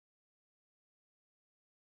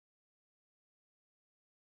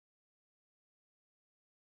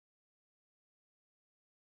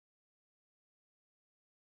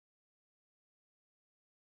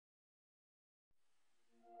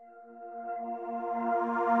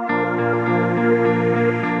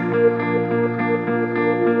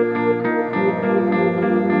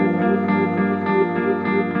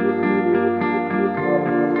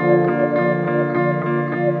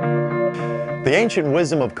ancient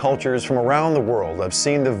wisdom of cultures from around the world have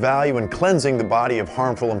seen the value in cleansing the body of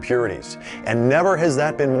harmful impurities, and never has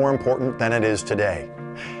that been more important than it is today.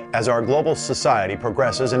 As our global society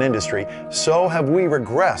progresses in industry, so have we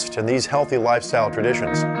regressed in these healthy lifestyle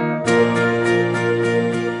traditions.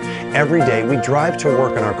 Every day we drive to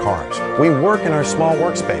work in our cars, we work in our small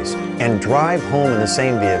workspace, and drive home in the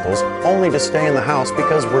same vehicles only to stay in the house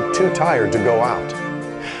because we're too tired to go out.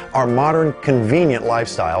 Our modern, convenient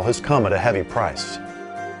lifestyle has come at a heavy price.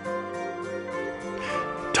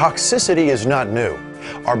 Toxicity is not new.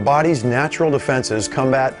 Our body's natural defenses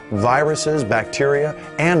combat viruses, bacteria,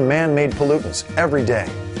 and man-made pollutants every day.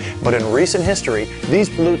 But in recent history, these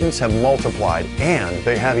pollutants have multiplied and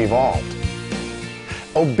they have evolved.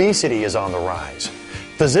 Obesity is on the rise.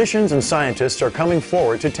 Physicians and scientists are coming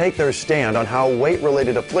forward to take their stand on how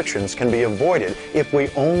weight-related afflictions can be avoided if we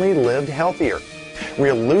only lived healthier. We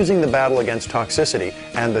are losing the battle against toxicity,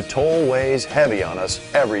 and the toll weighs heavy on us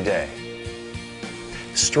every day.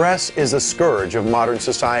 Stress is a scourge of modern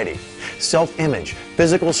society. Self-image,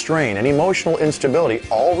 physical strain, and emotional instability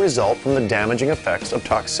all result from the damaging effects of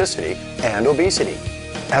toxicity and obesity.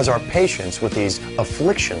 As our patience with these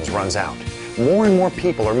afflictions runs out, more and more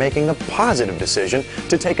people are making the positive decision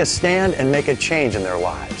to take a stand and make a change in their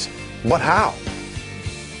lives. But how?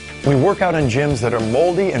 We work out in gyms that are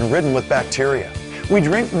moldy and ridden with bacteria. We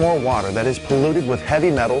drink more water that is polluted with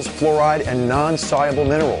heavy metals, fluoride, and non-soluble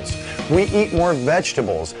minerals. We eat more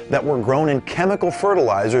vegetables that were grown in chemical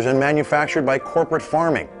fertilizers and manufactured by corporate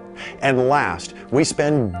farming. And last, we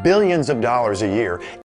spend billions of dollars a year